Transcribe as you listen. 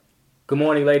Good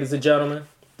morning, ladies and gentlemen.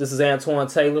 This is Antoine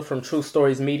Taylor from True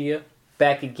Stories Media,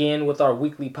 back again with our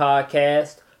weekly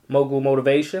podcast, Mogul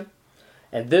Motivation.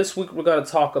 And this week we're going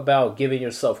to talk about giving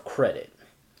yourself credit.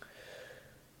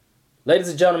 Ladies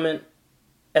and gentlemen,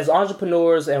 as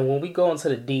entrepreneurs, and when we go into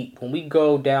the deep, when we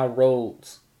go down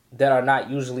roads that are not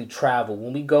usually traveled,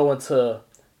 when we go into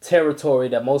territory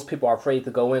that most people are afraid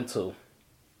to go into,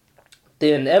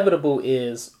 the inevitable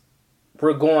is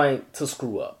we're going to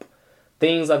screw up.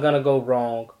 Things are going to go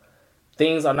wrong.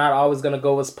 Things are not always going to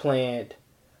go as planned.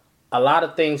 A lot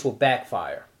of things will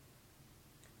backfire.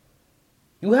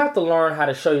 You have to learn how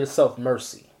to show yourself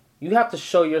mercy. You have to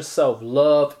show yourself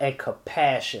love and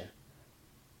compassion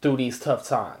through these tough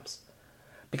times.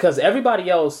 Because everybody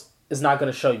else is not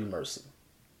going to show you mercy.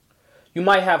 You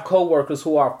might have coworkers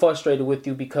who are frustrated with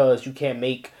you because you can't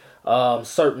make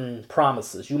certain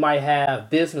promises. You might have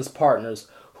business partners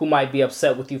who might be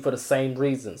upset with you for the same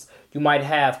reasons. You might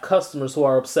have customers who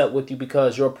are upset with you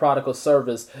because your product or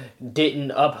service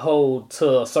didn't uphold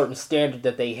to a certain standard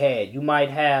that they had. You might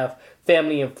have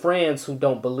family and friends who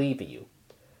don't believe in you.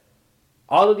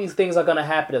 All of these things are going to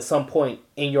happen at some point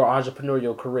in your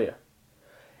entrepreneurial career.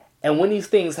 And when these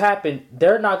things happen,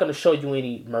 they're not going to show you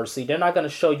any mercy. They're not going to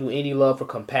show you any love or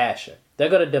compassion. They're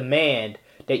going to demand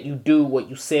that you do what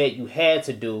you said you had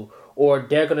to do, or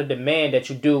they're going to demand that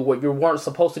you do what you weren't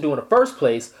supposed to do in the first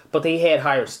place, but they had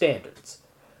higher standards.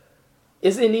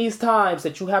 It's in these times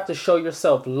that you have to show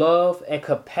yourself love and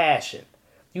compassion.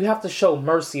 You have to show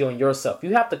mercy on yourself.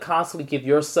 You have to constantly give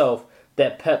yourself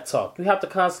that pep talk. You have to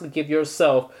constantly give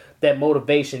yourself that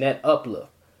motivation, that uplift,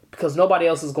 because nobody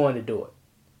else is going to do it.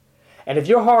 And if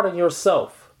you're hard on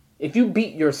yourself, if you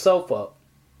beat yourself up,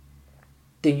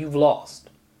 then you've lost.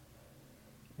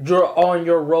 You're on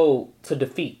your road to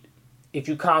defeat. If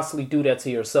you constantly do that to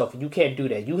yourself, you can't do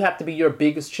that. You have to be your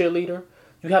biggest cheerleader.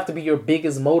 You have to be your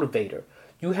biggest motivator.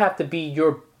 You have to be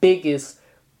your biggest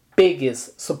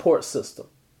support system.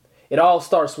 It all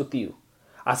starts with you.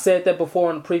 I said that before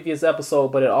in the previous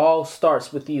episode, but it all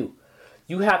starts with you.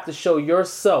 You have to show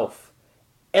yourself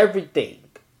everything.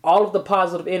 All of the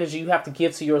positive energy you have to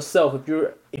give to yourself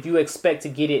if you expect to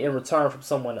get it in return from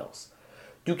someone else.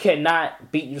 You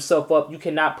cannot beat yourself up. You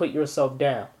cannot put yourself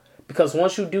down. Because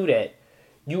once you do that,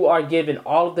 you are giving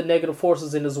all of the negative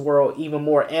forces in this world even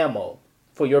more ammo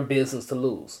for your business to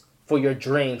lose, for your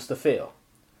dreams to fail.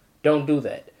 Don't do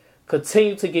that.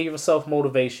 Continue to give yourself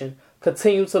motivation.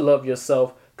 Continue to love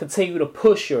yourself. Continue to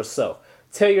push yourself.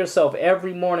 Tell yourself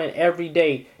every morning, every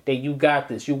day that you got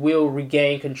this. You will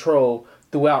regain control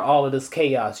throughout all of this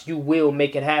chaos. You will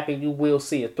make it happen. You will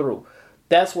see it through.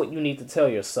 That's what you need to tell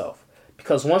yourself.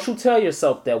 Because once you tell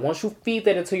yourself that, once you feed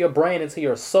that into your brain, into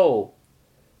your soul,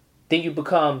 then you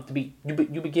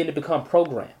begin to become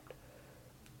programmed.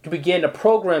 You begin to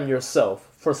program yourself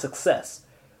for success.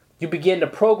 You begin to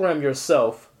program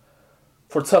yourself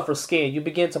for tougher skin. You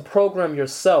begin to program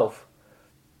yourself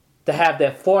to have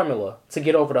that formula to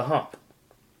get over the hump.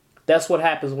 That's what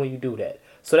happens when you do that.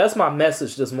 So that's my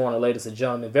message this morning, ladies and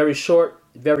gentlemen. Very short,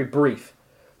 very brief.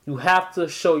 You have to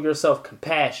show yourself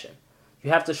compassion.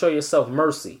 You have to show yourself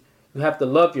mercy. You have to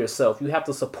love yourself. You have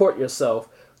to support yourself.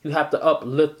 You have to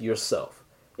uplift yourself.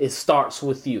 It starts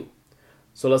with you.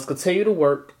 So let's continue to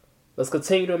work. Let's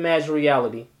continue to imagine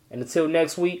reality. And until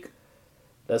next week,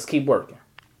 let's keep working.